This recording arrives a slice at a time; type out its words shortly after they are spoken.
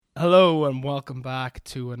Hello and welcome back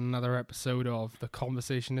to another episode of the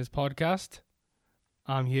Conversation Is podcast.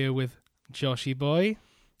 I'm here with Joshy Boy.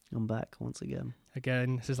 I'm back once again.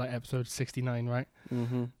 Again, this is like episode 69, right?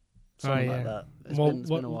 Mm-hmm. Something like that. It's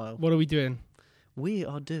been a while. What are we doing? We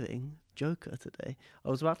are doing Joker today. I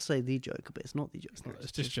was about to say The Joker, but it's not The Joker.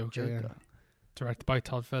 It's just Joker. Yeah. Directed by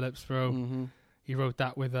Todd Phillips, bro. Mm-hmm. He wrote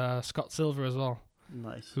that with Scott Silver as well.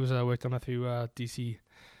 Nice. Who's worked on a few DC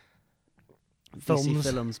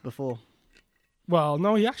films before. Well,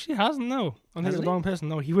 no, he actually hasn't. No, I think the wrong person.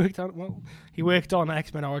 No, he worked on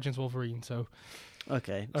X-Men Origins Wolverine. So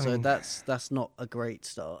okay, that's not a great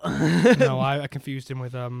start. No, I confused him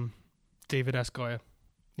with David S. Goyer.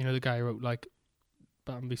 You know, the guy who wrote like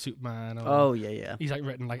Batman v Superman. Oh yeah. He's like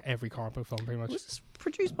written like every comic book film pretty much. Was this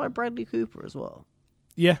produced by Bradley Cooper as well?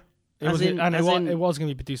 Yeah, it was going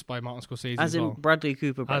to be produced by Martin Scorsese as well. Bradley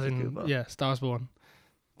Cooper. Yeah, Stars Born.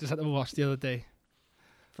 Just had to watch the other day.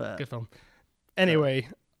 Fair. Good film. Anyway,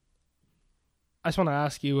 I just want to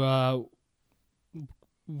ask you,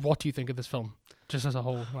 what do you think of this film, just as a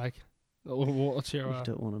whole? Like, what's your? You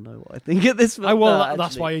don't want to know what I think of this film.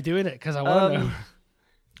 That's why you're doing it, because I want to know.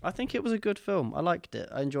 I think it was a good film. I liked it.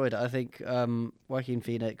 I enjoyed it. I think Joaquin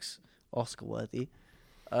Phoenix, Oscar worthy.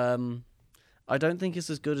 I don't think it's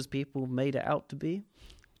as good as people made it out to be.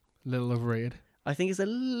 A little overrated. I think it's a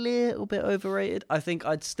little bit overrated. I think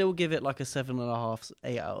I'd still give it like a 7.5,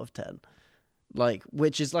 8 out of 10. Like,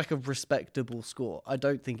 which is like a respectable score. I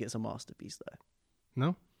don't think it's a masterpiece though. No?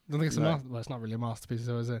 I don't think it's a masterpiece. Well, it's not really a masterpiece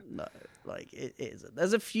though, is it? No, like it isn't.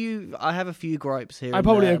 I have a few gripes here. I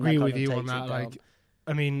probably agree with you on that. Like,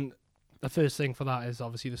 I mean, the first thing for that is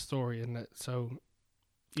obviously the story, isn't it? So,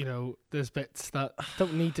 you know, there's bits that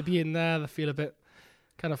don't need to be in there that feel a bit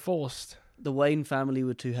kind of forced. The Wayne family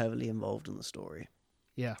were too heavily involved in the story.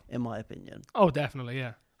 Yeah. In my opinion. Oh, definitely,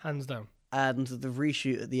 yeah. Hands down. And the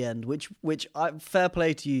reshoot at the end, which fair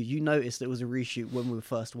play to you, you noticed it was a reshoot when we were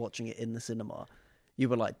first watching it in the cinema. You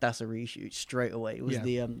were like, that's a reshoot straight away. It was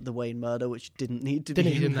the Wayne murder, which didn't need to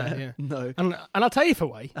be in there. Yeah. No. And I'll tell you for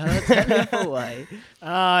why.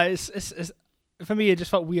 It's for me, it just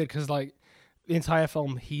felt weird because like the entire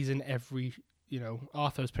film, he's in every... You know,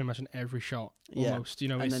 Arthur's pretty much in every shot, almost. You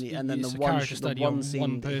know, and then the one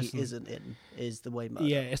scene that he isn't in is the Wayne murder.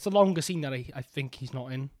 Yeah, it's the longest scene that I think he's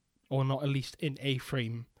not in, or not at least in a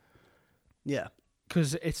frame. Yeah,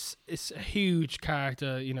 because it's a huge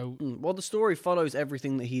character. You know, well, the story follows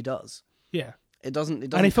everything that he does. Yeah, it doesn't.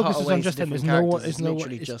 And it focuses on just him. There's no one. It's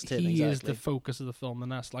literally just him. He is the focus of the film, and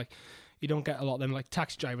that's like. You don't get a lot of them, like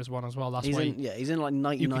Taxi Driver's one as well. That's he's why he's in like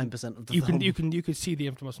 99% of the film. You could see the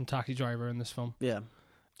influence from Taxi Driver in this film. Yeah,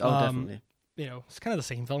 definitely. You know, it's kind of the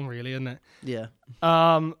same film, really, isn't it? Yeah.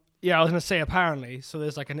 Yeah, I was gonna say apparently. So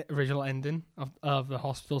there's like an original ending of the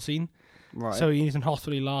hospital scene. Right. So he's in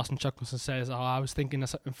hospital, he laughs and chuckles and says, "Oh, I was thinking of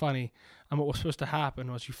something funny." And what was supposed to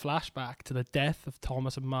happen was you flash back to the death of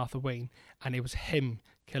Thomas and Martha Wayne, and it was him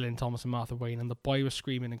killing Thomas and Martha Wayne, and the boy was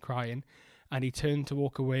screaming and crying. And he turned to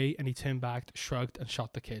walk away, and he turned back, shrugged, and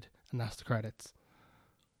shot the kid. And that's the credits.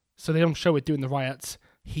 So they don't show it doing the riots.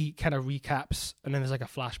 He kind of recaps, and then there's like a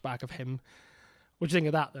flashback of him. What do you think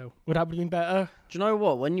of that, though? Would that have been better? Do you know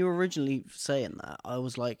what? When you were originally saying that, I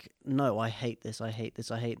was like, no, I hate this. I hate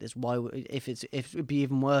this. I hate this. Why? If it would be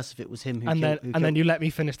even worse if it was him who killed. And then you let me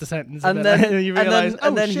finish the sentence, and then you realize,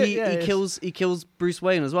 he kills Bruce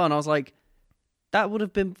Wayne as well. And I was like, that would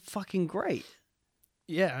have been fucking great.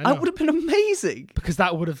 Yeah, that would have been amazing because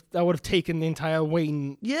that would have taken the entire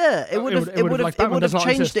Wayne. Yeah, it would have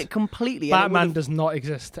changed it completely. Batman does not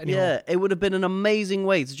exist anymore. Yeah, it would have been an amazing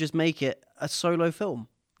way to just make it a solo film.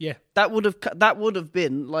 Yeah, that would have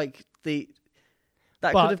been like the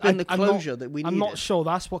could have been the closure that we needed. I'm not sure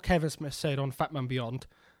that's what Kevin Smith said on Fat Man Beyond.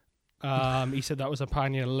 He said that was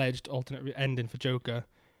apparently an alleged alternate ending for Joker.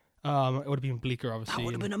 It would have been bleaker, obviously. That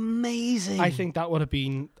would have been amazing. I think that would have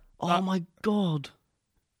been. Oh my god.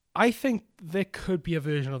 I think there could be a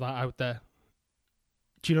version of that out there.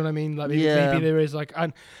 Do you know what I mean? Like maybe there is like,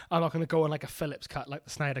 and I'm not going to go on like a Phillips cut, like the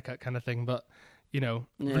Snyder cut kind of thing, but you know,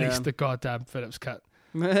 release the goddamn Phillips cut.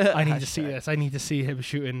 I need to see this. I need to see him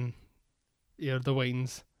shooting, you know, the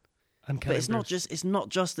Waynes. But it's not just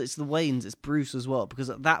that it's the Waynes, it's Bruce as well, because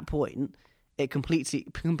at that point it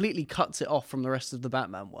completely cuts it off from the rest of the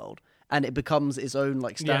Batman world. And it becomes its own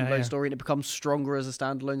like standalone story, and it becomes stronger as a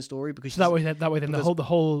standalone story because that way then the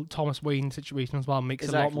whole Thomas Wayne situation as well makes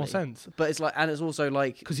a lot more sense. But it's like, and it's also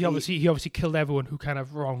like because he obviously killed everyone who kind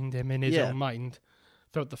of wronged him in his own mind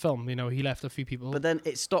throughout the film. You know, he left a few people. But then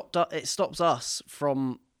it stops us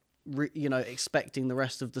from expecting the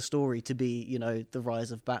rest of the story to be, the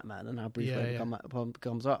rise of Batman and how Bruce Wayne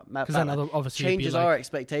becomes up. Because then obviously changes our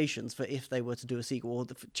expectations for if they were to do a sequel, or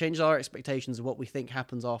changes our expectations of what we think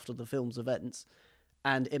happens after the film's events.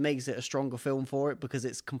 And it makes it a stronger film for it because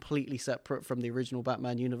it's completely separate from the original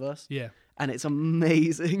Batman universe. Yeah. And it's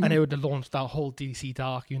amazing. And it would have launched that whole DC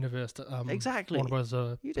Dark universe. Exactly.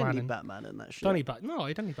 You didn't need Batman in that shit. No,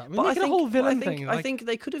 I don't need Batman. But I think, a whole villain thing. I think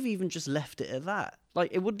they could have even just left it at that.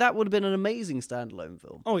 Like, that would have been an amazing standalone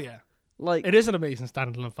film. Oh, yeah. Like, it is an amazing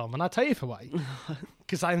standalone film. And I'll tell you for why.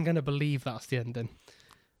 Because I'm going to believe that's the ending.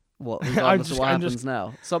 What? Regardless of what happens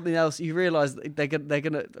now. Something else. You realise they're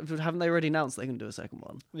gonna. Haven't they already announced they're gonna do a second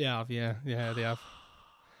one? Yeah, they have.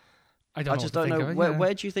 I just don't know.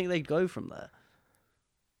 Where do you think they'd go from there?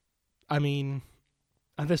 I mean,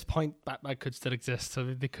 at this point, Batman could still exist, so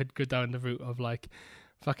they could go down the route of like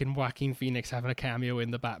fucking Joaquin Phoenix having a cameo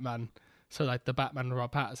in the Batman. So like the Batman and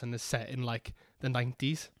Rob Pattinson is set in like the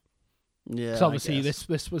 90s. Yeah. So obviously this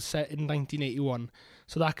was set in 1981,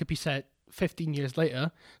 so that could be set 15 years later,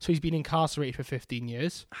 so he's been incarcerated for 15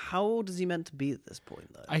 years. How old is he meant to be at this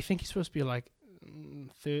point, though? I think he's supposed to be like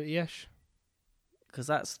 30-ish. Because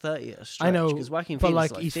that's 30 a stretch. I know, because Joaquin but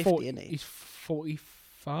Phoenix like is like 50, isn't he? He's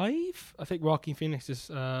 45. I think Joaquin Phoenix is.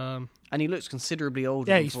 And he looks considerably older.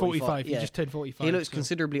 Yeah, than he's 45. Yeah. He just turned 45. He looks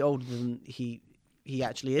considerably older than he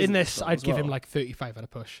actually is. In this, I'd give him like 35 at a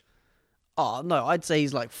push. Oh no, I'd say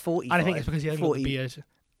he's like 45. I think it's because he hasn't got the beard.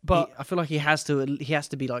 But I feel like he has to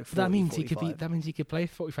be like 40, that means 45. That means he could play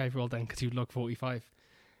 45-year-old then because he would look 45.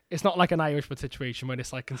 It's not like an Irishman situation when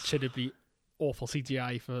it's like considerably awful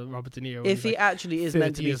CGI for Robert De Niro. If he actually is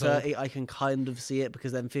meant to be 30, old. I can kind of see it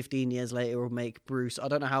because then 15 years later will make Bruce. I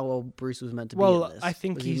don't know how old Bruce was meant to be. Well, in this. I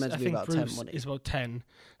think he's meant to be about Bruce 10. Is about 10.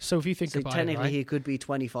 So if you think about technically, it, right? he could be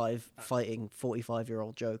 25 fighting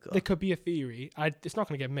 45-year-old Joker. There could be a theory. It's not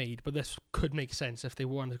going to get made, but this could make sense if they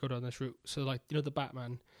wanted to go down this route. So like the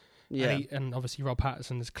Batman. Yeah, and obviously Rob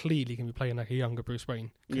Pattinson is clearly going to be playing like a younger Bruce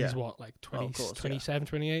Wayne. He's what, like 27,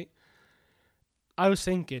 28? I was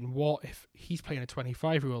thinking, what if he's playing a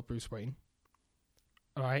 25-year-old Bruce Wayne,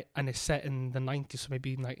 all right, and it's set in the 90s, so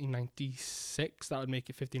maybe 1996, that would make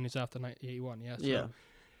it 15 years after 1981, yeah? So yeah.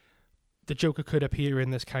 The Joker could appear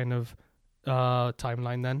in this kind of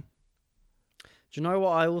timeline then. Do you know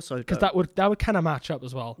what I also... Because that would kind of match up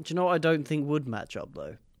as well. Do you know what I don't think would match up,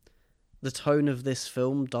 though? The tone of this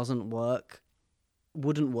film wouldn't work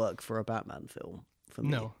for a Batman film for me.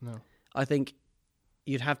 No. I think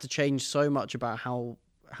you'd have to change so much about how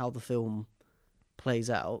the film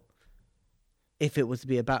plays out if it was to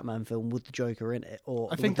be a Batman film with the Joker in it. Or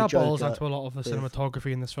I think that boils down to a lot of the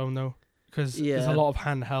cinematography in this film, though, because there's a lot of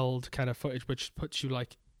handheld kind of footage which puts you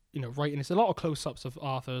like, right, and it's a lot of close-ups of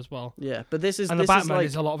Arthur as well. Yeah, but the Batman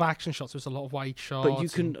is a lot of action shots. There's a lot of wide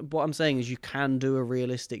shots. But what I'm saying is, you can do a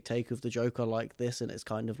realistic take of the Joker like this, and it's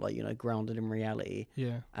kind of like grounded in reality.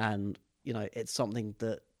 Yeah, and it's something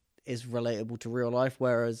that is relatable to real life.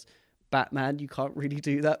 Whereas Batman, you can't really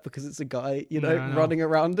do that because it's a guy, running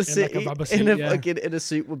around the city in a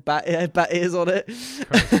suit with bat ears on it,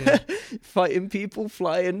 fighting people,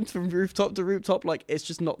 flying from rooftop to rooftop. Like, it's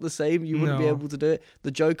just not the same. You wouldn't be able to do it.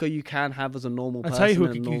 The Joker you can have as a normal person. I'll tell you who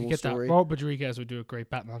could get story. that. Robert Rodriguez would do a great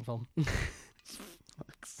Batman film.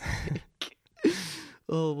 Fuck's sake.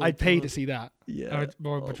 I'd pay to see that. Yeah,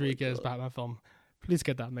 Robert Rodriguez Batman film. Please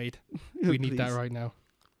get that made. We need that right now.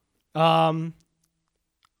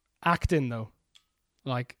 Acting though,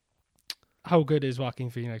 like, how good is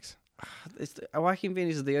Joaquin Phoenix? Joaquin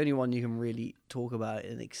Phoenix is the only one you can really talk about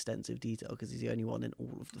in extensive detail because he's the only one in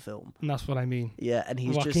all of the film. And that's what I mean. Yeah, and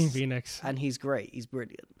he's Joaquin Phoenix, and he's great. He's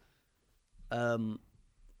brilliant. I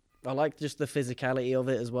like just the physicality of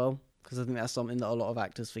it as well, because I think that's something that a lot of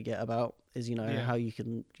actors forget about. Is how you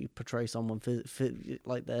portray someone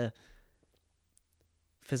like their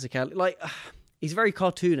phicality. Like, he's very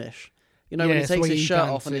cartoonish. When he takes his shirt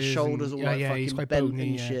off and his shoulders all fucking bent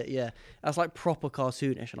and shit. Yeah, that's like proper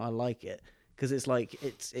cartoonish, and I like it because it's like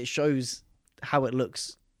it shows how it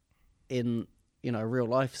looks in a real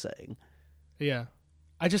life setting. Yeah,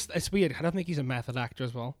 it's weird. I don't think he's a method actor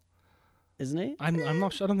as well, isn't he? I'm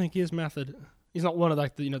not sure. I don't think he is method. He's not one of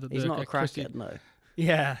like the he's not a crackhead. No.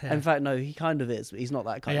 Yeah. In fact, no, he kind of is, but he's not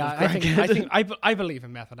that kind of crackhead. I believe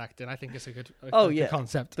in method acting. I think it's a good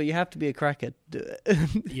concept. But you have to be a crackhead to do it.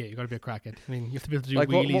 Yeah, you got to be a crackhead. I mean, you have to be able to do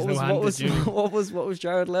wheelies. What was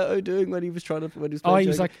Jared Leto doing when he was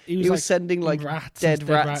playing he was sending like dead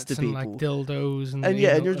rats to people, and like dildos, and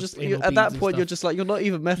you're just at that point you're just like, you're not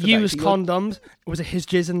even method acting. Use condoms. Was it his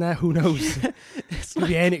jizz in there? Who knows?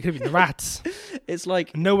 It could be the rats. It's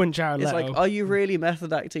like no one Jared Leto. It's like, are you really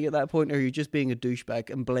method acting at that point, or are you just being a douchebag douchebag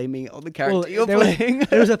and blaming it on the character you're there playing.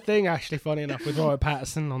 There was a thing, actually, funny enough, with Robert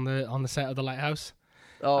Pattinson on the set of The Lighthouse.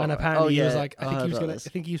 And apparently he was like, I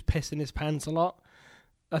think he was pissing his pants a lot.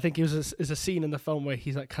 I think there's a scene in the film where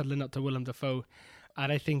he's like cuddling up to Willem Dafoe,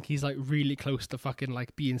 and I think he's like really close to fucking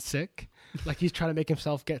like being sick. Like he's trying to make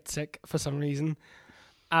himself get sick for some reason.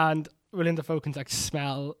 And Willem Dafoe can like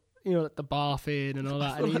smell, the bathing and all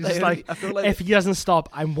that. And he's just like, if he doesn't stop,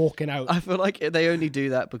 I'm walking out. I feel like they only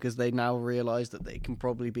do that because they now realise that they can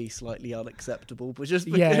probably be slightly unacceptable, but just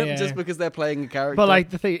because they're playing a character. But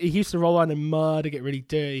like the thing, he used to roll around in mud and get really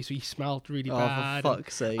dirty, so he smelled really bad. For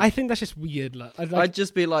fuck's sake! I think that's just weird. I'd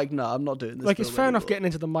just be like, no, I'm not doing this. Like it's fair enough getting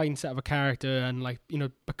into the mindset of a character and like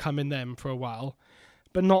becoming them for a while,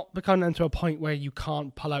 but not becoming them to a point where you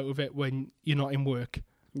can't pull out of it when you're not in work.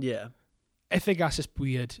 Yeah, I think that's just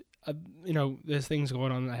weird. There's things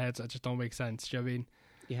going on in their heads that just don't make sense. Do you know what I mean?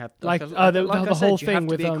 You have the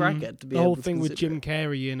whole thing with Jim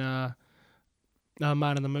Carrey in Man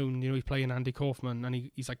on the Moon. He's playing Andy Kaufman,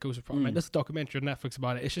 and he's like goes to there's a documentary on Netflix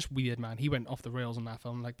about it. It's just weird, man. He went off the rails in that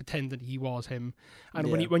film, like pretending he was him.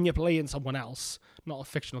 And when you're playing someone else, not a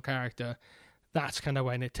fictional character, that's kind of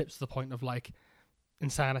when it tips to the point of like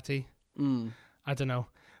insanity. I don't know,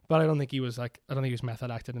 but I don't think he was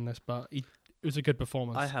method acting in this, but it was a good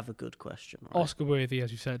performance. I have a good question. Right? Oscar worthy,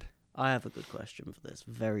 as you said. I have a good question for this.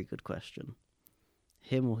 Very good question.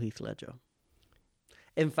 Him or Heath Ledger?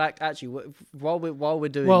 In fact, actually, while we're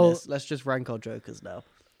doing this, let's just rank our Jokers now.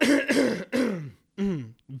 You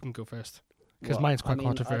can go first because mine's quite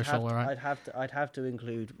controversial. All right. I'd have to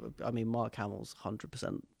include. I mean, Mark Hamill's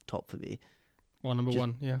 100% top for me. Number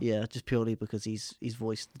one. Yeah. Yeah, just purely because he's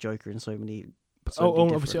voiced the Joker in so many.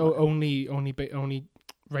 Obviously, only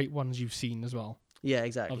rate ones you've seen as well. Yeah,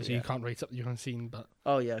 exactly. Obviously, you can't rate something you haven't seen, but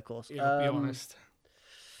yeah, of course. Be honest.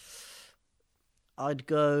 I'd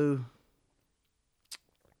go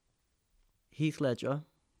Heath Ledger.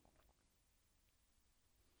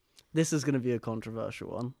 This is going to be a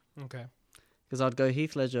controversial one. Okay. Because I'd go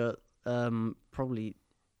Heath Ledger, probably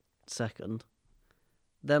second.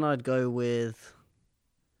 Then I'd go with.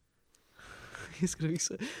 I'm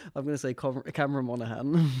going to say Cameron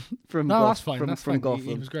Monaghan from that's fine. That's from fine. Gotham.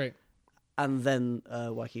 He was great. And then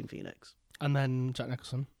Joaquin Phoenix. And then Jack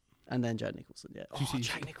Nicholson. Yeah.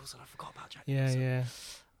 Jack Nicholson. I forgot about Jack Nicholson. Yeah.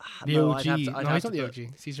 The OG. He's not the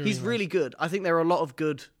OG. He's really good. I think there are a lot of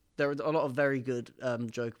very good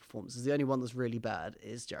Joker performances. The only one that's really bad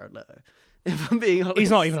is Jared Leto. If I'm being honest, he's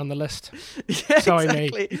not even on the list. Yeah, sorry,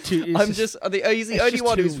 exactly. Mate. He's the only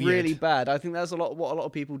one who's really bad. I think that's what a lot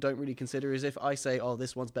of people don't really consider is if I say, "Oh,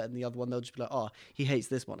 this one's better than the other one," they'll just be like, "Oh, he hates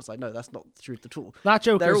this one." It's like, no, that's not the truth at all. That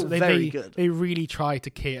Joker, they're all very good. They really try to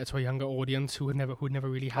cater to a younger audience who had never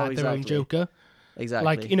really had their own Joker.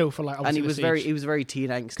 Exactly. Like for like, and he was very teen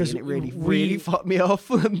angsty, and it really fucked me off.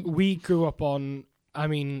 We grew up on. I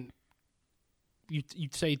mean,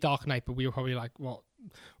 you'd say Dark Knight, but we were probably like what.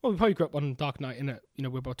 Well, we probably grew up on Dark Knight in it.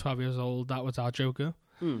 We're about 12 years old. That was our Joker.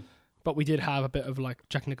 But we did have a bit of like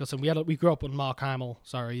Jack Nicholson. We grew up on Mark Hamill.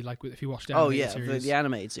 Sorry, like if you watched the animated series. The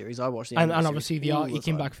animated series. I watched the animated series. And obviously he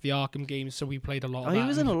came back for the Arkham games, so we played a lot of that. He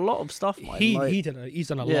was in a lot of stuff, man. He's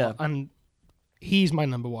done a lot. And he's my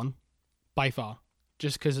number one, by far.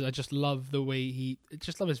 Just because I just love the way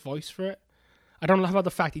love his voice for it. I don't love about the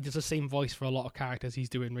fact he does the same voice for a lot of characters he's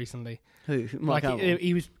doing recently. Who? Mark Hamill?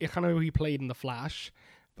 He was kind of who he played in The Flash.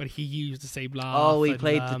 But he used the same laugh. Oh, he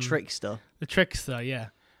played the trickster. The trickster, yeah.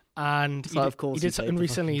 And he did something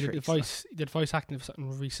recently. He did voice acting for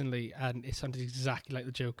something recently, and it sounded exactly like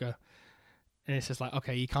the Joker. And it's just like,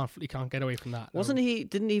 okay, you can't get away from that. Wasn't he?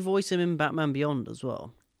 Didn't he voice him in Batman Beyond as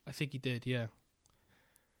well? I think he did, yeah.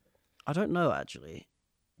 I don't know actually.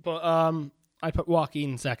 But I put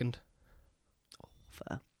Joaquin second.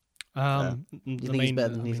 Fair. You think he's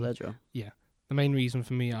better than Heath Ledger? Yeah. The main reason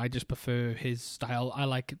for me, I just prefer his style. I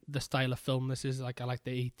like the style of film this is. Like I like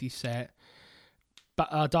the 80s set.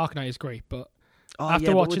 But Dark Knight is great, but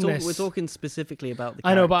after watching this... We're talking specifically about the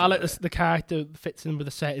character. I know, but I like the character fits in with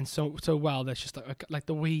the setting so well. There's just like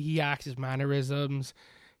the way he acts, his mannerisms.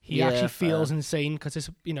 He actually feels insane because it's,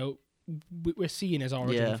 we're seeing his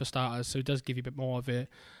origin for starters, so it does give you a bit more of a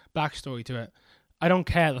backstory to it. I don't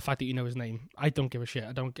care the fact that you know his name. I don't give a shit.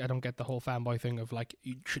 I don't get the whole fanboy thing of like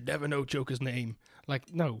you should never know Joker's name.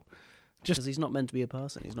 Like no, just because he's not meant to be a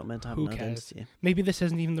person. He's not meant to have an identity. Maybe this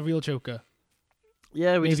isn't even the real Joker.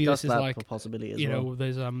 Yeah, we Maybe discussed this is that like, for possibility as well.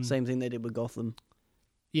 There's same thing they did with Gotham.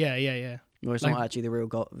 Yeah. Where it's not actually the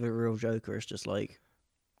real Joker. It's just like.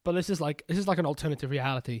 But this is like an alternative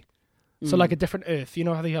reality. So like a different Earth. You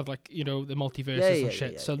know how they have like the multiverses and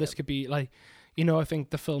shit. So this could be like, I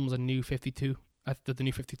think the film's a New 52. the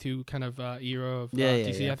New 52 kind of era of Yeah,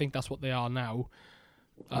 DC. yeah. I think that's what they are now.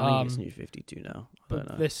 I think it's New 52 now. I don't know.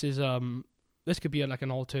 But this is this could be like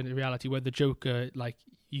an alternate reality where the Joker, like,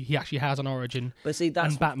 he actually has an origin. But see,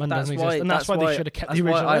 that's and Batman that's doesn't why, exist, and that's why they should have kept the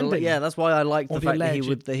original ending. Yeah, that's why I like Or the the fact that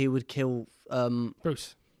alleged- he would kill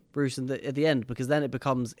Bruce. at the end, because then it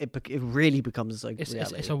really becomes like It's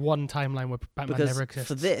reality. a one timeline where Batman because never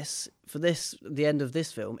exists. for this, the end of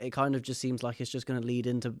this film, it kind of just seems like it's just going to lead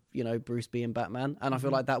into, you know, Bruce being Batman, and I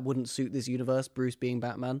feel like that wouldn't suit this universe, Bruce being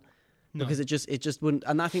Batman. No. Because it just wouldn't,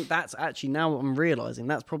 and I think that's actually, now I'm realizing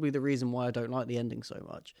that's probably the reason why I don't like the ending so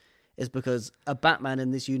much, is because a Batman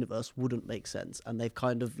in this universe wouldn't make sense, and they've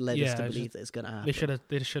kind of led us to believe that it's going to happen.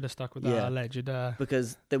 They should have stuck with that alleged.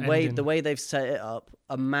 Because the way they've set it up,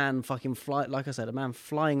 a man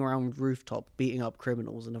flying around rooftop beating up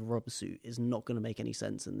criminals in a rubber suit is not going to make any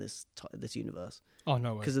sense in this universe. Oh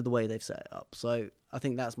no way. Because of the way they've set it up. So I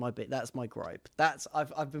think that's my bit. That's my gripe.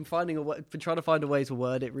 I've been trying to find a way to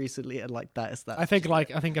word it recently, and like that. I think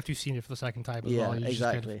after you've seen it for the second time as well. Yeah,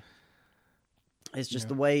 exactly. It's just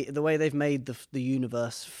Yeah. the way they've made the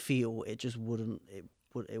universe feel. It just wouldn't.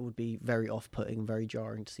 It would be very off-putting and very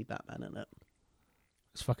jarring to see Batman in it.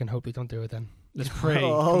 Let's fucking hope they don't do it then. Let's pray.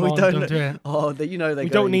 Oh, Come we on, don't do it. Oh, you know they. We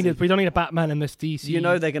don't need it. We don't need a Batman in this DC. You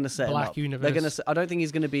know they're going to set him Black up. universe. They're going to. I don't think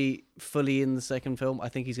he's going to be fully in the second film. I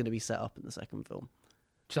think he's going to be set up in the second film.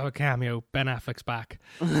 Just have a cameo. Ben Affleck's back.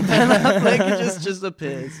 Ben Affleck just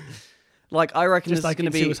appears. Like I reckon Just this like is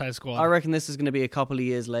going to in be. Suicide Squad. I reckon this is going to be a couple of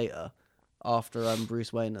years later, after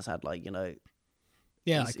Bruce Wayne has had, like, you know.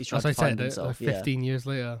 Yeah, he's like, trying as to I find said, himself, 15 years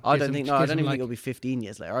later. I don't think like, it'll be 15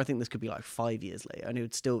 years later. I think this could be like 5 years later, and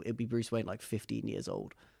it'd be Bruce Wayne like 15 years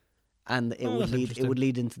old, and it would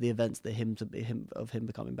lead into the events that him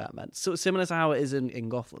becoming Batman. So similar to how it is in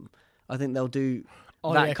Gotham. I think they'll do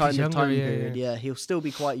that kind of time period. Yeah, he'll still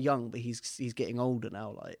be quite young, but he's getting older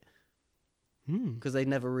now, like, because they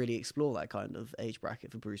never really explore that kind of age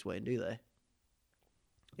bracket for Bruce Wayne, do they?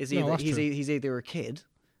 He's either a kid,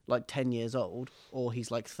 like 10 years old, or he's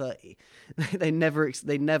like 30. they never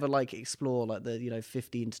like explore like the, you know,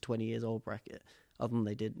 15 to 20 years old bracket, other than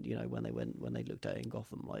they did, you know, when they looked at it in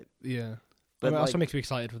Gotham, like. Yeah, but it also makes me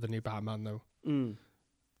excited for the new Batman though.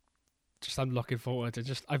 Just I'm looking forward to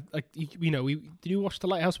just did you watch The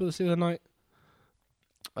Lighthouse with us the other night?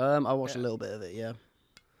 I watched a little bit of it, yeah.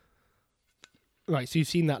 Right, so you've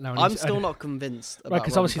seen that now. I'm still not convinced. About right,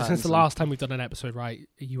 because obviously since the Pattinson. last time we've done an episode, right,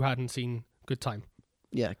 you hadn't seen Good Time.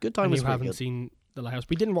 Yeah, Good Time and was you pretty haven't good. seen The Lighthouse.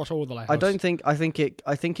 We didn't watch all The Lighthouse. I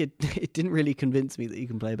think it didn't really convince me that you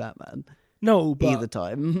can play Batman. No, but either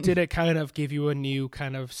time. Did it kind of give you a new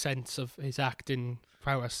kind of sense of his acting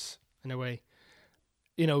prowess in a way?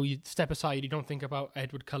 You know, you step aside, you don't think about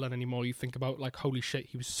Edward Cullen anymore. You think about, like, holy shit,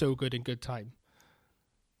 he was so good in Good Time.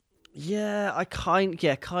 Yeah,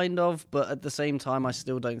 kind of, but at the same time, I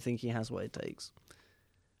still don't think he has what it takes.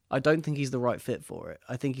 I don't think he's the right fit for it.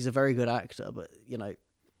 I think he's a very good actor, but, you know,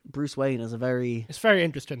 Bruce Wayne is a very... It's very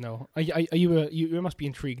interesting, though. You must be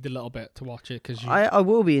intrigued a little bit to watch it, because I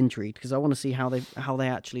will be intrigued, because I want to see how they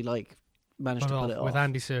actually, like, manage to pull it off. With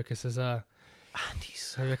Andy Serkis as Andy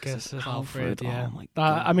Serkis as Alfred, yeah. Oh my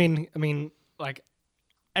God. I mean, like,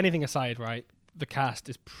 anything aside, right? The cast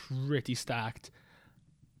is pretty stacked.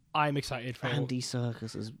 I'm excited for Andy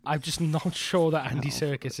Serkis is... I'm just not sure that Andy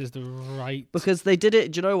Serkis is the right... Because they did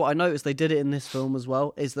it... Do you know what I noticed? They did it in this film as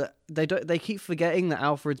well, is that they keep forgetting that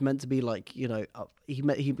Alfred's meant to be, like, you know... He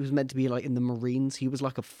was meant to be, like, in the Marines. He was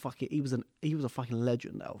like a fucking... He was a fucking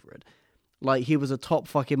legend, Alfred. Like, he was a top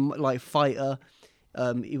fucking, like, fighter.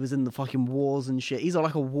 He was in the fucking wars and shit. He's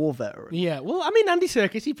like a war veteran. Yeah, well, I mean, Andy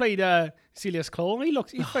Serkis, he played Celius Cole.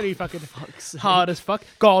 He's pretty fucking hard as fuck.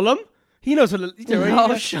 Gollum. He knows what he's doing.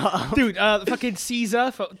 Oh, shut up. Dude, fucking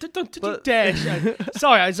Caesar. Don't you dare.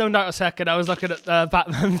 Sorry, I zoned out a second. I was looking at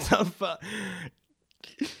Batman stuff, but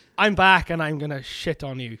I'm back and I'm going to shit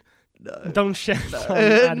on you. No. Don't shit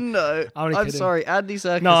on No. I'm sorry. Andy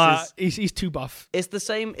Serkis he's too buff. It's the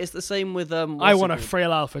same with... I want a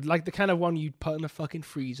frail Alfred, like the kind of one you'd put in a fucking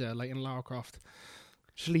freezer, like in Lara Croft.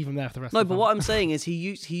 Just leave him there for the rest of the No, but what I'm saying is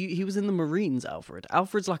he was in the Marines, Alfred.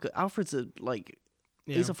 Alfred's a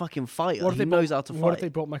he's a fucking fighter. He knows how to fight. What if they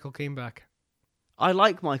brought Michael Caine back? I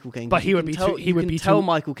like Michael Caine, but he would be too.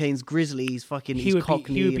 Michael Caine's grizzly. He's fucking. He would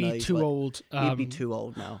Cockney. He would be too old. He'd be too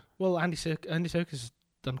old now. Well, Andy Serkis has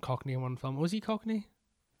done Cockney in one film. Was he Cockney?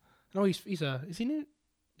 No, is he new?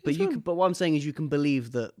 But what I'm saying is, you can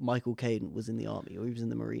believe that Michael Caine was in the army or he was in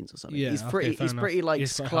the Marines or something. Yeah, he's pretty like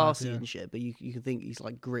classy and shit. But you can think he's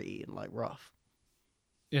like gritty and like rough.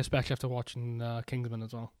 Yeah, especially after watching Kingsman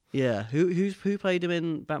as well. Yeah, who played him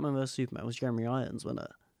in Batman vs Superman? It was Jeremy Irons, wasn't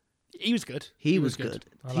it? He was good. He was good.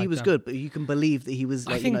 He was that. good, but you can believe that he was.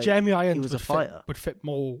 Like, I think Jeremy Irons was a fighter. would fit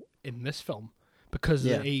more in this film because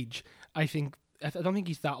of the age. I don't think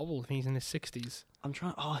he's that old. I think he's in his 60s. I'm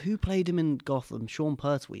trying. Oh, who played him in Gotham? Sean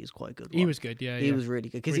Pertwee is quite a good. He was good. Yeah, he was really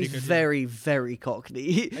good because he's very, very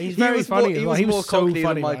cockney. He's very funny. He was more so cockney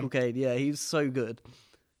funny, than Michael Caine. Yeah, he was so good.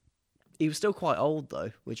 He was still quite old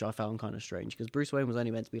though, which I found kind of strange because Bruce Wayne was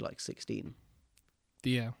only meant to be like 16.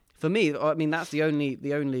 Yeah. For me, I mean, that's the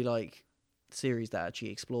only like series that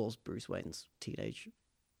actually explores Bruce Wayne's teenage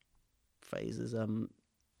phase is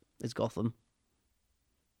Gotham.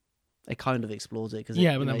 It kind of explores it because but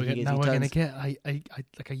then we're going to get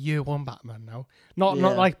like a year one Batman now. Not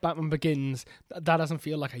like Batman Begins. That doesn't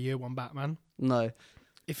feel like a year one Batman. No,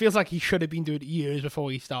 it feels like he should have been doing it years before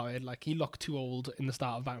he started. Like he looked too old in the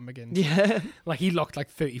start of Batman Begins. Yeah, like he looked like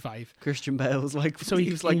 35. Christian Bale was like he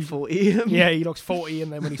was like 40. Yeah, he looks 40,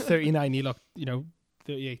 and then when he's 39, he looked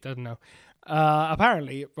 38. I don't know.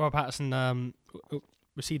 Apparently, Robert Pattinson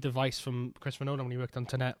received advice from Christopher Nolan when he worked on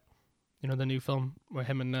Tenet. The new film where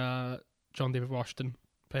him and John David Washington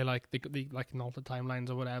play like the like in altered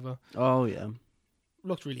timelines or whatever. Oh yeah,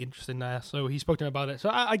 looked really interesting there. So he spoke to him about it. So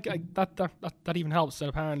that even helps. That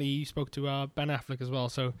apparently he spoke to Ben Affleck as well.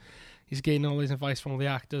 So he's getting all his advice from all the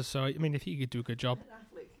actors. So I mean, if he could do a good job. Ben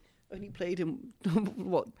Affleck only played him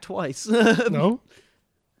twice? No,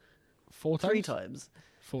 4 times. 3 times.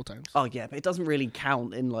 4 times. Oh yeah, but it doesn't really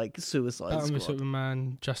count in like Suicide Squad.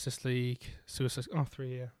 Superman, Justice League, Suicide.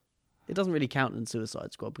 3, yeah. It doesn't really count in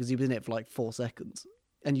Suicide Squad because he was in it for like 4 seconds,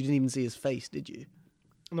 and you didn't even see his face, did you?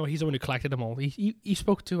 No, he's the one who collected them all. He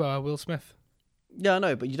spoke to Will Smith. Yeah, I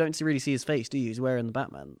know, but you don't really see his face, do you? He's wearing the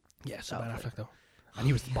Batman. Yeah, so Ben Affleck though, and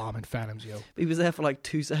he was the bomb in Phantoms, yo. He was there for like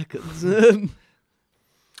 2 seconds.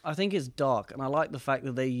 I think it's dark, and I like the fact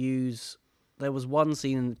that they use. There was one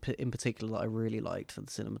scene in particular that I really liked for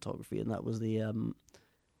the cinematography, and that was the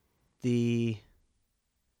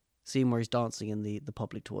scene where he's dancing in the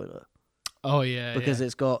public toilet. Oh yeah, because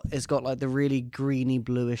it's got like the really greeny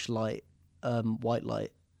bluish light, white light,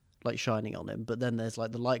 like shining on him. But then there's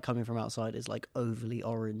like the light coming from outside is like overly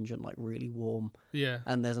orange and like really warm. Yeah,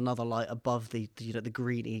 and there's another light above the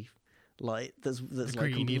greeny light that's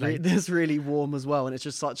like that's really warm as well. And it's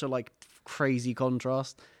just such a like crazy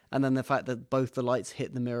contrast. And then the fact that both the lights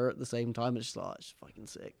hit the mirror at the same time, it's just fucking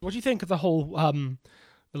sick. What do you think of the whole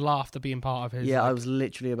the laughter being part of his? Yeah, I was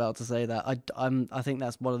literally about to say that. I think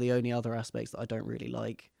that's one of the only other aspects that I don't really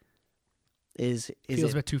like. Feels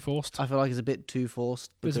a bit too forced. I feel like it's a bit too forced.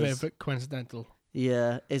 It's a bit coincidental.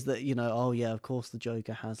 Yeah, is that of course the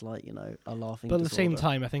Joker has like a laughing. But at the disorder. same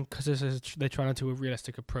time, I think because they're trying to do a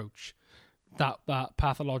realistic approach, that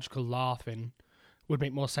pathological laughing would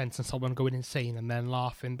make more sense than someone going insane and then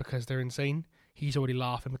laughing because they're insane. He's already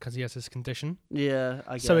laughing because he has this condition. Yeah,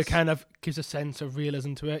 I guess. So it kind of gives a sense of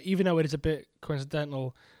realism to it. Even though it is a bit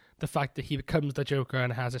coincidental, the fact that he becomes the Joker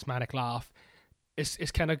and has this manic laugh,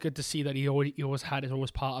 it's kind of good to see that he always had it,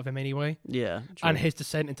 always part of him anyway. Yeah, true. And his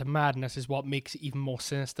descent into madness is what makes it even more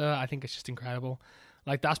sinister. I think it's just incredible.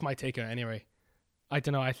 Like, that's my take on it anyway. I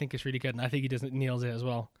don't know, I think it's really good, and I think he nails it as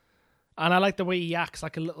well. And I like the way he acts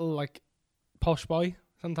like a little, like, posh boy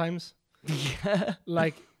sometimes. Yeah.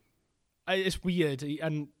 Like... It's weird,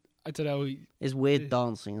 and I don't know. It's weird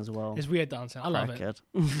dancing as well. It's weird dancing. I love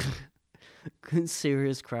it.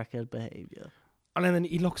 Serious crackhead behavior. And then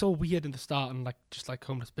he looks all weird in the start and just like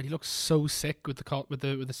homeless, but he looks so sick with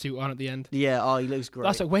the suit on at the end. Yeah, he looks great.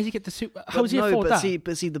 That's like, where did he get the suit? How does he afford that?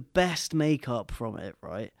 But see, the best makeup from it,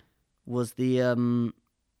 right, was the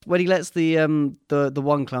when he lets the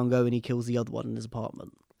one clown go and he kills the other one in his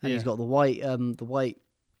apartment, and he's got the white.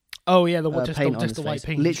 Oh yeah, just the white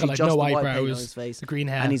paint. Literally like just no the eyebrows, white paint on his face, the green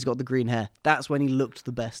hair, and he's got the green hair. That's when he looked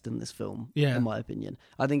the best in this film, in my opinion.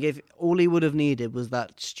 I think if all he would have needed was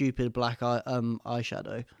that stupid black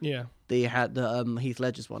eyeshadow, that he had, that Heath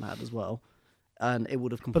Ledger's one had as well, and it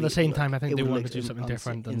would have completely. But at the same time, I think they wanted to do something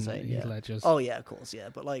different than Heath Ledger's. Oh yeah, of course, yeah.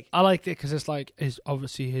 But like, I liked it because it's like his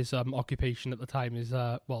occupation at the time is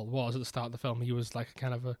was at the start of the film. He was like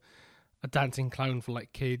kind of a dancing clown for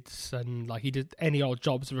like kids, and like he did any odd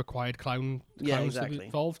jobs that required clowns to be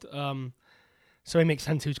involved. So it makes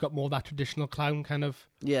sense who's got more of that traditional clown kind of.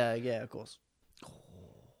 Yeah, of course.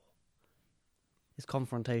 His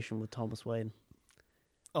confrontation with Thomas Wayne.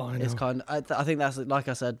 Oh, I know. It's kind of, I think that's, like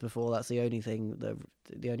I said before, that's the only thing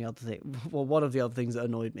the only other thing. Well, one of the other things that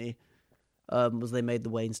annoyed me was they made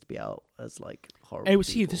the Waynes to be out as like horrible. Hey,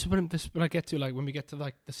 see, this is when I get to like when we get to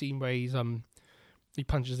like the scene where he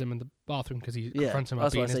punches him in the bathroom because he confronts him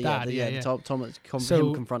about being his dad.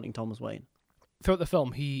 Him confronting Thomas Wayne. Throughout the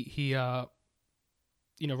film, he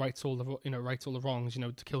rights all the wrongs,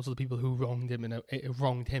 kills all the people who wronged him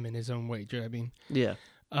in his own way. Do you know what I mean? Yeah.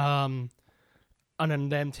 And then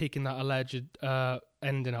them taking that alleged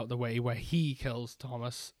ending out the way where he kills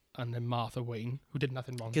Thomas and then Martha Wayne, who did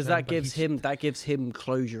nothing wrong. Because that gives him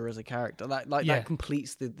closure as a character. That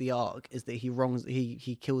completes the arc. Is that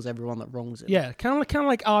he kills everyone that wrongs him. Yeah, kind of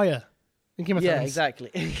like Arya in Game of Thrones. Yeah,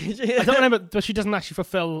 exactly. I don't remember, but she doesn't actually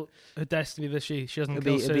fulfill her destiny. Does she? She doesn't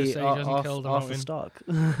kill Cersei. She doesn't kill the Arthur Stark.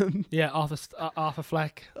 Yeah, Arthur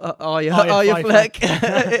Fleck. Arya Fleck.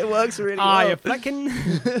 It works really well. Arya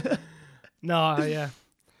Fleckin. No, yeah.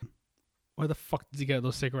 Where the fuck did you get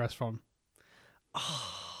those cigarettes from?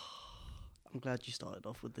 I'm glad you started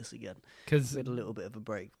off with this again. Because we had a little bit of a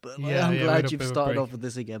break, but I'm glad you've started off with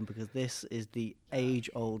this again because this is the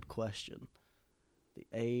age-old question. The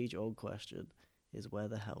age-old question is where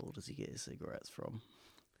the hell does he get his cigarettes from?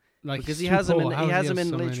 Because he has them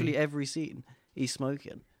in literally every scene. He's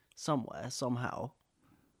smoking somewhere, somehow.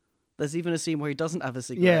 There's even a scene where he doesn't have a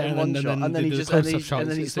cigarette in one shot, and then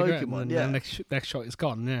he's smoking one. Yeah, and the next shot is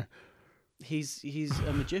gone. Yeah, he's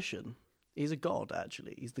a magician. He's a god,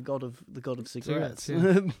 actually. He's the god of cigarettes.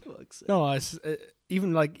 Yeah. No, it's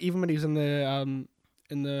even when he was in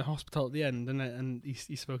the hospital at the end, and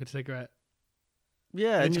he's smoking a cigarette.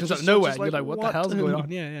 Yeah, and it comes out of nowhere. And you're like, what the hell's going on?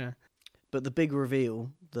 Yeah. But the big reveal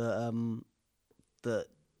that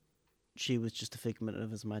she was just a figment of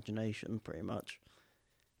his imagination, pretty much.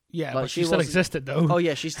 Yeah, but she still existed, though. Oh,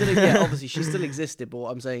 yeah, obviously she still existed, but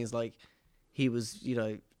what I'm saying is, like, he was,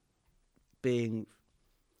 being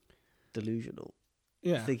delusional.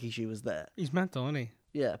 Yeah. Thinking she was there. He's mental, isn't he?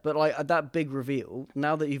 Yeah, but, like, at that big reveal,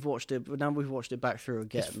 now we've watched it back through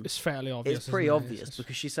again. It's fairly obvious. It's pretty obvious,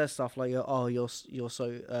 because she says stuff like, oh, you're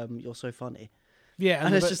so funny. Yeah,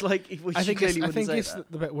 and it's just like, I think it's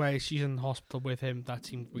the bit where she's in the hospital with him that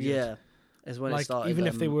seemed weird. Yeah, is when it started. Even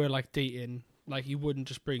if they were, like, dating... Like, you wouldn't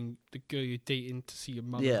just bring the girl you're dating to see your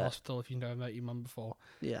mum in the hospital if you never met your mum before.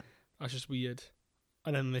 Yeah. That's just weird.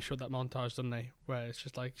 And then they showed that montage, didn't they? Where it's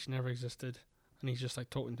just like, she never existed. And he's just,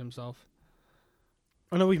 like, talking to himself.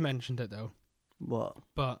 I know we've mentioned it, though. What?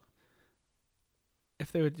 But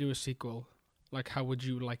if they would do a sequel, like, how would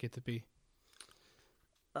you like it to be?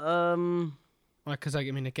 Because, I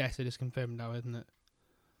guess it is confirmed now, isn't it?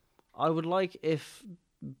 I would like if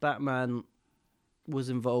Batman... was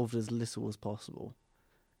involved as little as possible.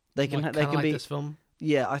 They can be this film.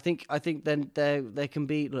 Yeah, I think then there can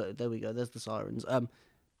be. Look, there we go. There's the sirens.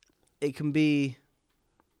 It can be.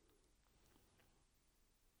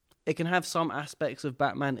 It can have some aspects of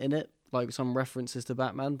Batman in it, like some references to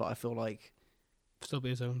Batman, but I feel like still be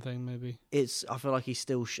his own thing. Maybe I feel like he's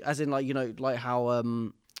still as in like like how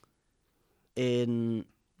in.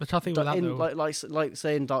 The tough thing with that though, like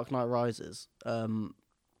say in Dark Knight Rises,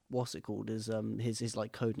 what's it called? Is his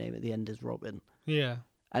like code name at the end is Robin. Yeah.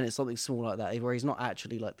 And it's something small like that, where he's not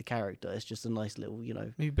actually like the character. It's just a nice little,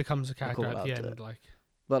 He becomes a character at the end, like.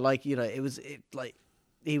 But like he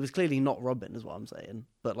was clearly not Robin, is what I'm saying.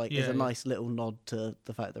 But like, it's a nice little nod to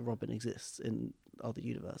the fact that Robin exists in other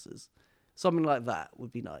universes. Something like that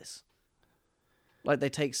would be nice. Like they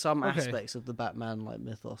take some aspects of the Batman like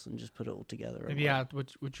mythos and just put it all together. Maybe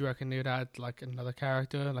would you reckon they would add like another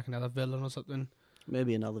character, like another villain or something?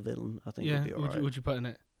 Maybe another villain. I think would be alright. Would you put in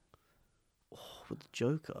it? With the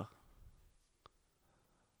Joker.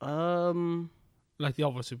 Like the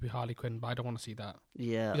obvious would be Harley Quinn, but I don't want to see that.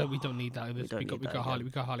 Yeah, we don't need that. We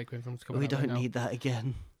got Harley Quinn from. We don't need that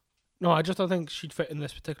again. No, I just don't think she'd fit in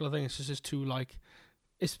this particular thing. It's just too like,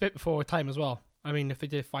 it's a bit before her time as well. I mean, if they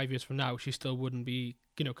did 5 years from now, she still wouldn't be,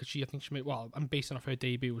 because I think she made. Well, I'm basing off her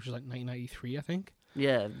debut, which was like 1993, I think.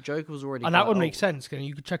 Yeah, Joker was already. And that would make sense. Cause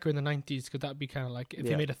you could check her in the 90s, because that'd be kind of like if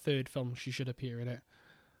they made a third film, she should appear in it.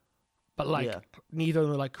 But like neither of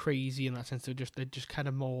them are like crazy in that sense. They're just kind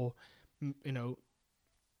of more, I don't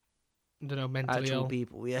know, mentally actual ill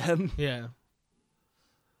people. Yeah, yeah.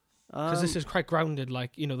 Because this is quite grounded.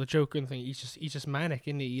 Like the Joker and thing. He's just manic,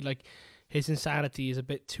 isn't he? Like his insanity is a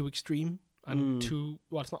bit too extreme and too.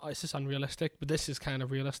 Well, it's not. It's just unrealistic. But this is kind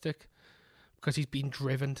of realistic because he's been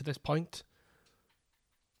driven to this point.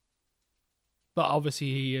 But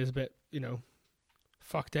obviously he is a bit,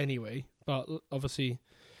 fucked anyway. But obviously.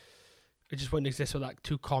 It just wouldn't exist with that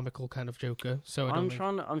too comical kind of Joker. So I'm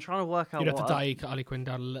trying to work out. You'd have to die Harley Quinn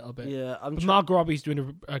down a little bit. Yeah, but Margot Robbie's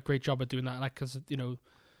doing a great job of doing that. Like, because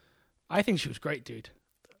I think she was great, dude.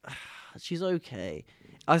 She's okay.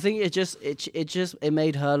 I think it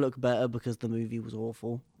made her look better because the movie was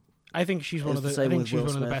awful. I think she's one of the. I think she's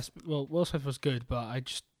one of the best. Well, Will Smith was good, but I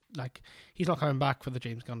just like he's not coming back for the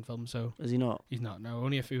James Gunn film. So is he not? He's not. No,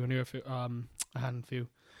 only a few. A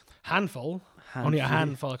handful. Only a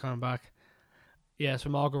handful are coming back. Yeah, so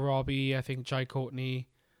Margot Robbie, I think Jai Courtney.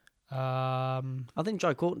 I think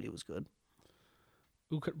Jai Courtney was good.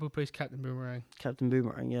 Who plays Captain Boomerang? Captain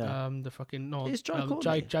Boomerang, yeah. The fucking no. Is Jai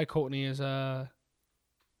Courtney? Jai Courtney is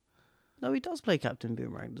No, he does play Captain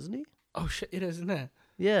Boomerang, doesn't he? Oh shit, it is, isn't it?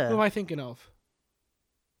 Yeah. Who am I thinking of?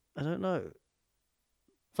 I don't know.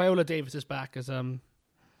 Viola Davis is back as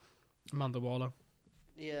Amanda Waller.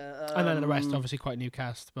 Yeah. And then the rest, obviously, quite new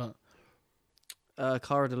cast, but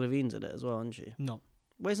Cara Delevingne's in it as well, isn't she? no.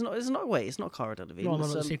 Wait, it's not Cara Delevingne. No, I'm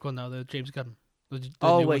on the sequel now, the James Gunn. The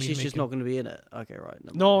oh new one wait, he's she's just making. not going to be in it. Okay, right.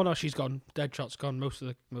 No, she's gone. Deadshot's gone. Most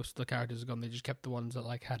of the characters are gone. They just kept the ones that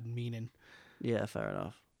like had meaning. Yeah, fair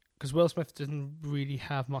enough. Because Will Smith didn't really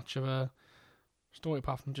have much of a story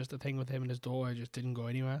apart from just the thing with him and his daughter. It just didn't go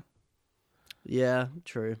anywhere. Yeah,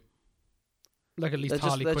 true. Like at least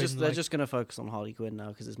Harley Quinn. They're just going to focus on Harley Quinn now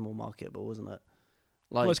because it's more marketable, isn't it?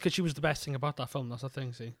 Like, well, it's because she was the best thing about that film. That's the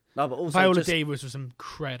thing. See, no, but also Viola Davis was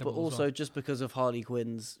incredible. But also just because of Harley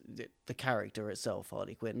Quinn's the character itself,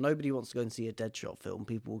 Harley Quinn. Nobody wants to go and see a Deadshot film.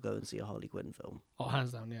 People will go and see a Harley Quinn film. Oh,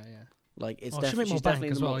 hands down, yeah. Like it's she's definitely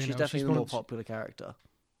the more popular character.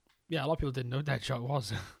 Yeah, a lot of people didn't know Deadshot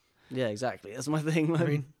was. Yeah, exactly. That's my thing. Like, I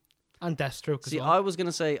mean, and Deathstroke. See, as well. I was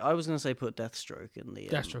gonna say put Deathstroke in the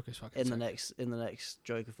Deathstroke is fucking in the next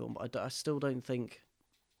Joker film, but I still don't think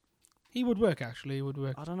he would work. Actually, he would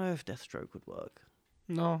work. I don't know if Deathstroke would work.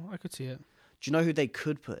 No, I could see it. Do you know who they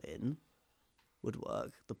could put in? Would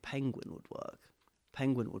work. The Penguin would work.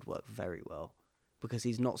 Penguin would work very well because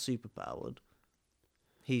he's not superpowered.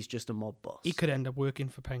 He's just a mob boss. He could end up working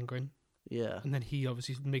for Penguin. Yeah, and then he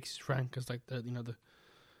obviously makes his rank as like the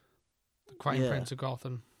crime prince of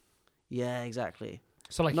Gotham. Yeah, exactly.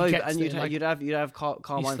 So like, no, he and you'd have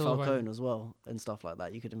Carmine Falcone as well and stuff like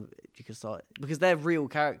that. You could start because they're real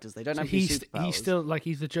characters. They don't have to be superpowers. He's still like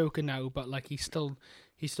he's the Joker now, but like he's still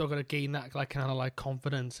got to gain that like kind of like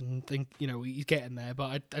confidence and think he's getting there.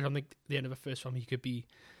 But I don't think at the end of the first film he could be.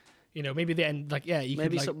 Maybe the end, like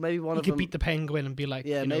maybe one of them could beat the Penguin and be like,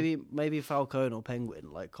 maybe Falcone or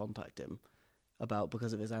Penguin like contact him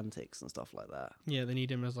because of his antics and stuff like that. Yeah, they need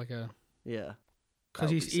him as like a because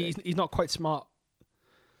he's not quite smart.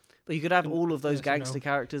 But you could have all of those gangster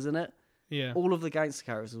characters in it. Yeah, all of the gangster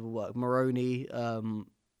characters will work. Maroni,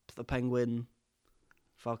 the Penguin,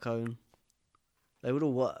 Falcone, they would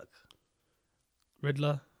all work.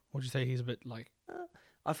 Riddler, would you say he's a bit like?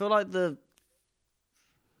 I feel like the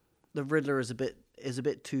Riddler is a bit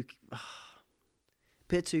too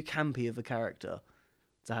campy of a character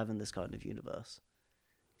to have in this kind of universe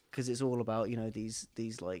because it's all about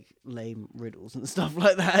these like lame riddles and stuff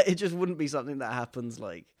like that. It just wouldn't be something that happens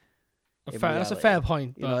like. That's a fair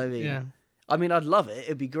point. But, you know what I mean? Yeah. I mean, I'd love it.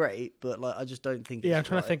 It'd be great, but like I just don't think. Yeah, I'm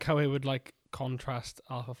trying to think how it would like contrast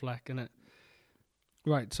Arthur Fleck in it.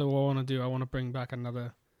 Right. So what I want to do, I want to bring back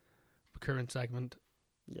another recurrent segment.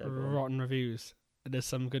 Yeah, Rotten reviews. There's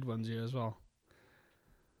some good ones here as well.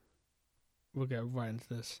 We'll get right into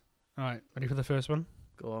this. Alright, ready for the first one?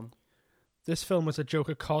 Go on. This film was a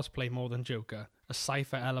Joker cosplay more than Joker. A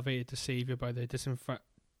cipher elevated to savior by the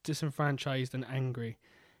disenfranchised and angry.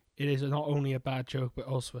 It is not only a bad joke, but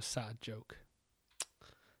also a sad joke.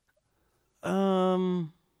 I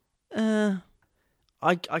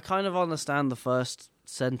kind of understand the first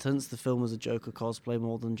sentence. The film was a Joker cosplay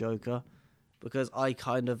more than Joker. Because I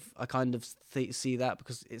kind of see that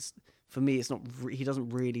because it's for me it's not he doesn't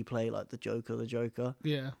really play like the Joker.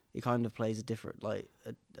 Yeah, he kind of plays a different like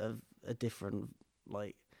a different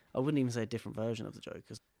like I wouldn't even say a different version of the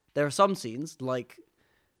Joker. There are some scenes like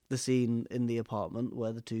the scene in the apartment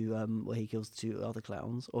where the two where he kills the two other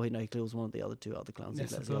clowns, or he kills one of the other two other clowns.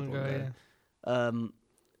 Yes, the other one go.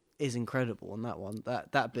 Is incredible, and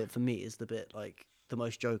that bit for me is the bit like the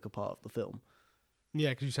most Joker part of the film.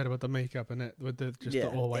 Yeah, because you said about the makeup in it with the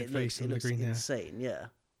all white face and the green hair. Insane, yeah.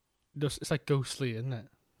 It's like ghostly, isn't it?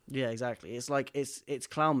 Yeah, exactly. It's like it's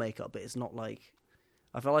clown makeup, but it's not like.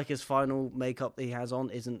 I feel like his final makeup that he has on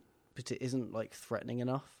isn't like threatening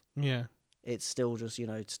enough. Yeah, it's still just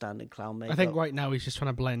standard clown makeup. I think right now he's just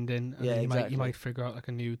trying to blend in. And yeah, exactly. You might figure out like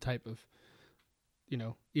a new type of,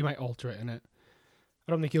 you might alter it in it.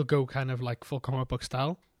 I don't think he'll go kind of like full comic book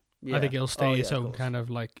style. Yeah. I think he'll stay his own kind of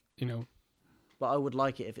like But I would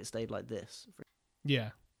like it if it stayed like this. Yeah.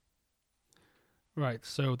 Right,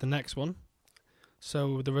 so the next one.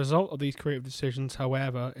 So the result of these creative decisions,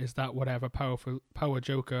 however, is that whatever power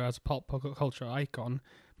Joker as a pop culture icon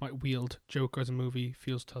might wield, Joker as a movie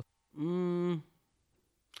feels tough. I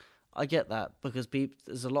get that because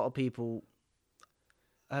there's a lot of people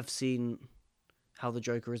have seen how the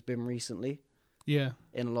Joker has been recently. Yeah.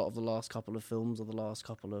 In a lot of the last couple of films or the last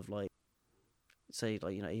couple of like say,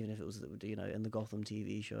 like, even if it was, in the Gotham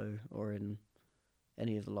TV show or in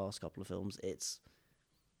any of the last couple of films, it's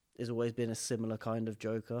always been a similar kind of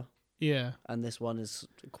Joker. Yeah. And this one is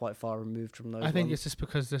quite far removed from those. I think it's just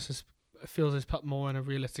because feels it's put more in a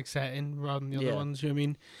realistic setting rather than the other ones. You know what I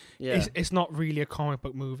mean? Yeah. It's not really a comic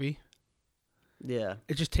book movie. Yeah.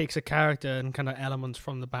 It just takes a character and kind of elements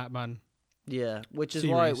from the Batman. Yeah, which is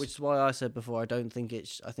series. why I said before, I think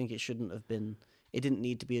it shouldn't have been. It didn't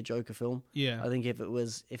need to be a Joker film. Yeah. I think if it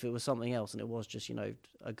was something else and it was just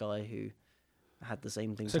a guy who had the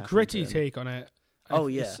same things. It's a gritty take on it.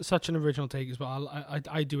 It's such an original take as well.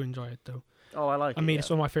 I do enjoy it though. Oh, I like it. I mean, it's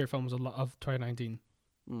one of my favorite films of 2019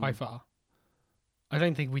 by far. I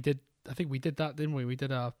think we did that, didn't we? We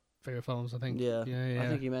did our favorite films, I think. Yeah. Yeah. I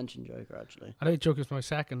think you mentioned Joker, actually. I think Joker's my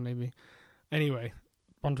second, maybe. Anyway,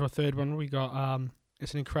 on to a third one. We got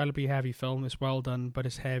it's an incredibly heavy film. It's well done, but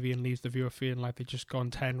it's heavy and leaves the viewer feeling like they've just gone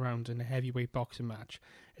 10 rounds in a heavyweight boxing match.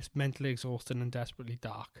 It's mentally exhausting and desperately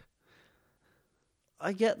dark.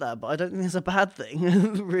 I get that, but I don't think it's a bad thing,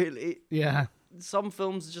 really. Yeah. Some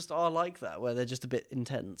films just are like that, where they're just a bit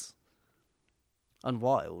intense and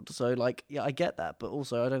wild. So, like, yeah, I get that, but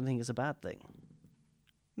also I don't think it's a bad thing.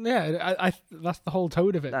 Yeah, I that's the whole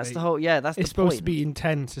tone of it. That's mate. the whole. Yeah, that's. It's the supposed point. to be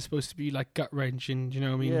intense. It's supposed to be like gut wrenching. Do you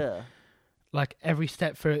know what I mean? Yeah. Like every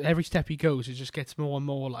step he goes, it just gets more and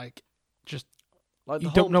more like just. Like you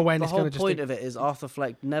don't know when it's going to just. The whole point of it is Arthur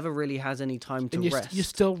Fleck never really has any time to rest. You're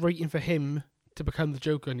still waiting for him to become the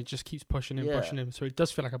Joker, and he just keeps pushing him. So it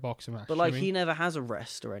does feel like a boxing match. But like he never has a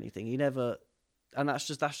rest or anything. He never, and that's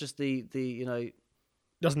just the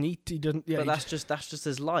doesn't eat. He doesn't. Yeah, but that's just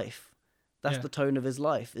his life. That's the tone of his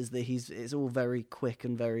life. Is that it's all very quick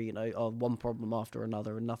and very one problem after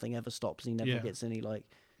another, and nothing ever stops. He never gets any like.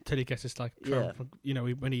 Till he gets his like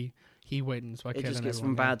when he wins by it killing just gets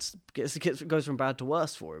everyone, goes from bad to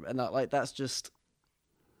worse for him, and that's just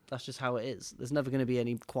how it is. There's never going to be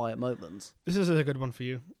any quiet moments. This is a good one for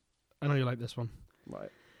you. I know you like this one. Right.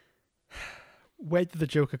 Where did the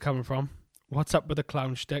Joker come from? What's up with the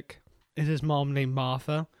clown shtick? Is his mom named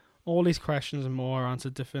Martha? All these questions and more are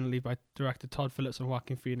answered definitively by director Todd Phillips and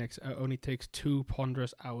Joaquin Phoenix. It only takes 2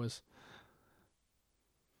 ponderous hours.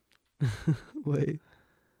 Wait.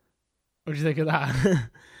 What do you think of that?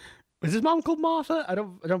 Was his mom called Martha? I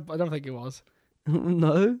don't think it was.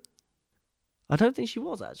 No. I don't think she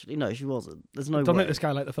was actually. No, she wasn't. There's no way. I don't think this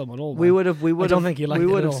guy liked the film at all. We would have. I don't think he liked it.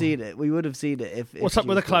 We would have seen it. We would have seen it if. What's up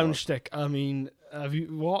with the clown shtick? I mean, have you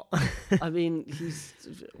what? I mean, he's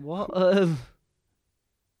what?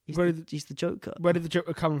 He's the Joker. Where did the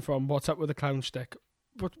Joker come from? What's up with the clown shtick?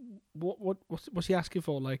 What's he asking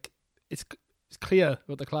for? Like, it's clear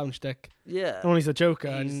with the clown shtick. Yeah. Only he's the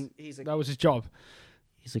Joker, that was his job.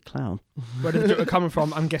 He's a clown. Where did the Joker come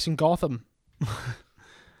from? I'm guessing Gotham.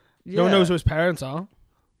 No one knows who his parents are.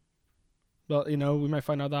 But, we might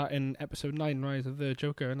find out that in episode 9, Rise of the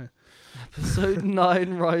Joker, innit? Episode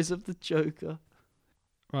 9, Rise of the Joker.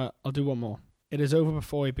 Right, I'll do one more. It is over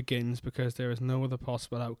before he begins because there is no other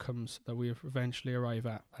possible outcomes that we eventually arrive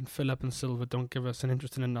at. And Philip and Silver don't give us an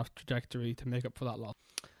interesting enough trajectory to make up for that loss.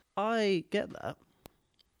 I get that,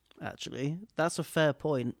 actually. That's a fair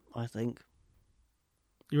point, I think.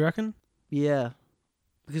 You reckon? Yeah.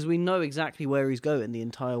 Because we know exactly where he's going the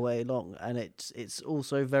entire way along, and it's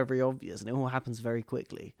also very obvious, and it all happens very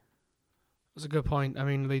quickly. That's a good point. I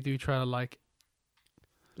mean, they do try to, like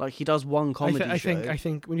he does one comedy show. I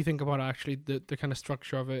think when you think about it, actually, the kind of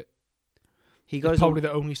structure of it, it's probably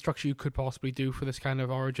the only structure you could possibly do for this kind of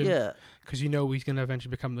origin. Yeah. Because he's going to eventually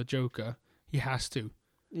become the Joker. He has to.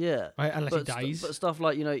 Yeah. Right? Unless he dies. But stuff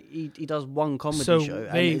like, he does one comedy show,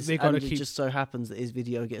 it just so happens that his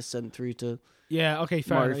video gets sent through to... Yeah, okay,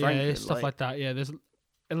 fair. Yeah, stuff like that. Yeah, there's...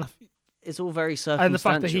 It's all very circumstantial. And the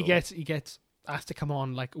fact that he gets asked to come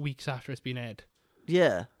on, like, weeks after it's been aired.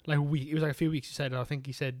 Yeah. Like, it was like a few weeks, he said. I think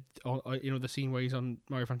he said, the scene where he's on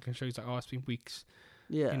Mario Franklin's show, he's like, it's been weeks.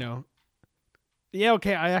 Yeah. Yeah,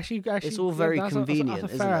 okay, I actually... It's all very convenient,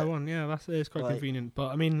 that's a fair one. Yeah, it's quite convenient.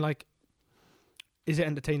 But, I mean, like, is it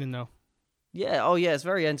entertaining, though? Yeah, oh yeah, it's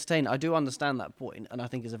very entertaining. I do understand that point, and I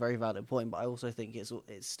think it's a very valid point, but I also think it's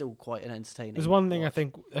still quite an entertaining... There's one thing I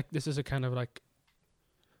think, like, this is a kind of, like,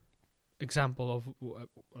 example of what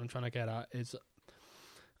I'm trying to get at, is...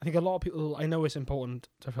 I think a lot of people, I know it's important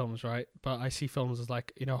to films, right? But I see films as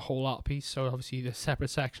like, a whole art piece. So obviously there's separate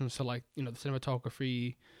sections. So like, the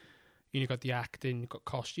cinematography, you've got the acting, you've got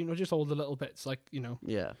costume, just all the little bits, like,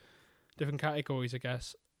 yeah, different categories, I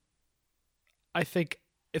guess. I think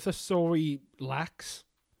if the story lacks,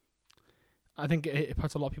 I think it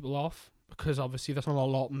puts a lot of people off, because obviously that's not a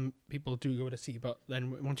lot people do go to see. But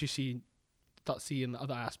then once you start seeing the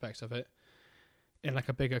other aspects of it, in like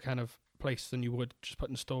a bigger kind of place than you would just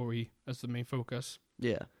putting story as the main focus.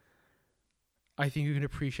 Yeah. I think you can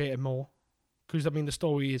appreciate it more. Because, I mean, the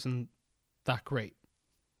story isn't that great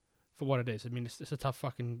for what it is. I mean, it's a tough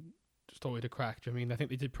fucking story to crack. Do you know what I mean? I think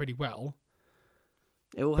they did pretty well.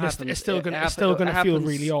 It will but happen. It's still going to feel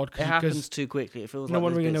really odd. It happens too quickly. It feels no like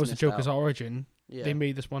one really knows the Joker's out. origin. Yeah. They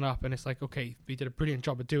made this one up, and it's like, okay, they did a brilliant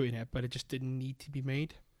job of doing it, but it just didn't need to be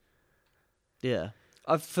made. Yeah.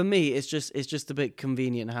 For me, it's just a bit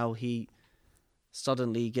convenient how he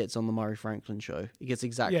suddenly gets on the Murray Franklin show. He gets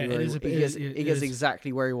exactly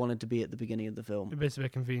exactly where he wanted to be at the beginning of the film. It's a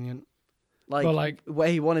bit convenient. Like where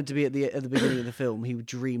he wanted to be at the beginning of the film, he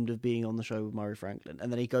dreamed of being on the show with Murray Franklin,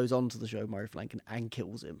 and then he goes on to the show with Murray Franklin and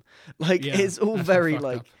kills him. It's all very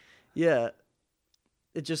up. Yeah.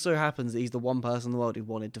 It just so happens that he's the one person in the world who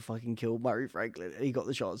wanted to fucking kill Murray Franklin, and he got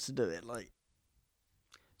the chance to do it.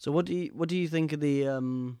 So what do you think of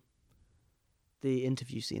the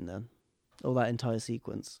interview scene then? Or that entire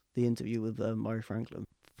sequence, the interview with Murray Franklin?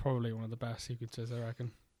 Probably one of the best sequences, I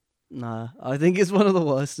reckon. Nah, I think it's one of the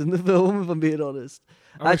worst in the film, if I'm being honest.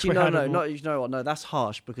 Actually, no, you know what? No, that's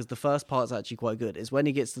harsh, because the first part's actually quite good. It's when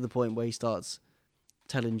he gets to the point where he starts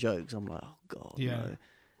telling jokes. I'm like, oh god, no.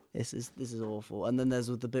 This is awful. And then there's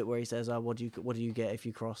the bit where he says, what do you get if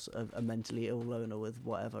you cross a mentally ill loner with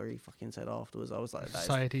whatever he fucking said afterwards? I was like,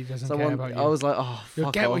 society doesn't care about you. I was like, oh, fuck off.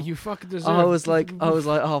 You'll get what you fucking deserve. I was like,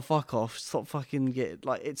 oh, fuck off. Stop fucking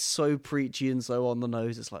it's so preachy and so on the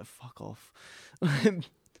nose. It's like, fuck off.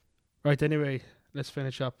 Right, anyway, let's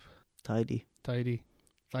finish up. Tidy.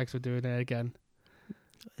 Thanks for doing it again.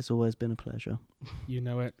 It's always been a pleasure. You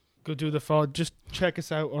know it. Go do the FOD. Just check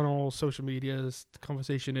us out on all social medias. The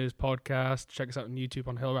Conversation Is podcast. Check us out on YouTube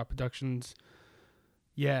on Hill Rat Productions.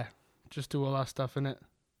 Yeah, just do all that stuff in it.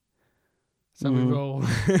 So we roll.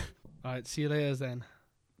 All right, see you later then.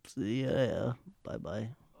 See ya. Bye bye.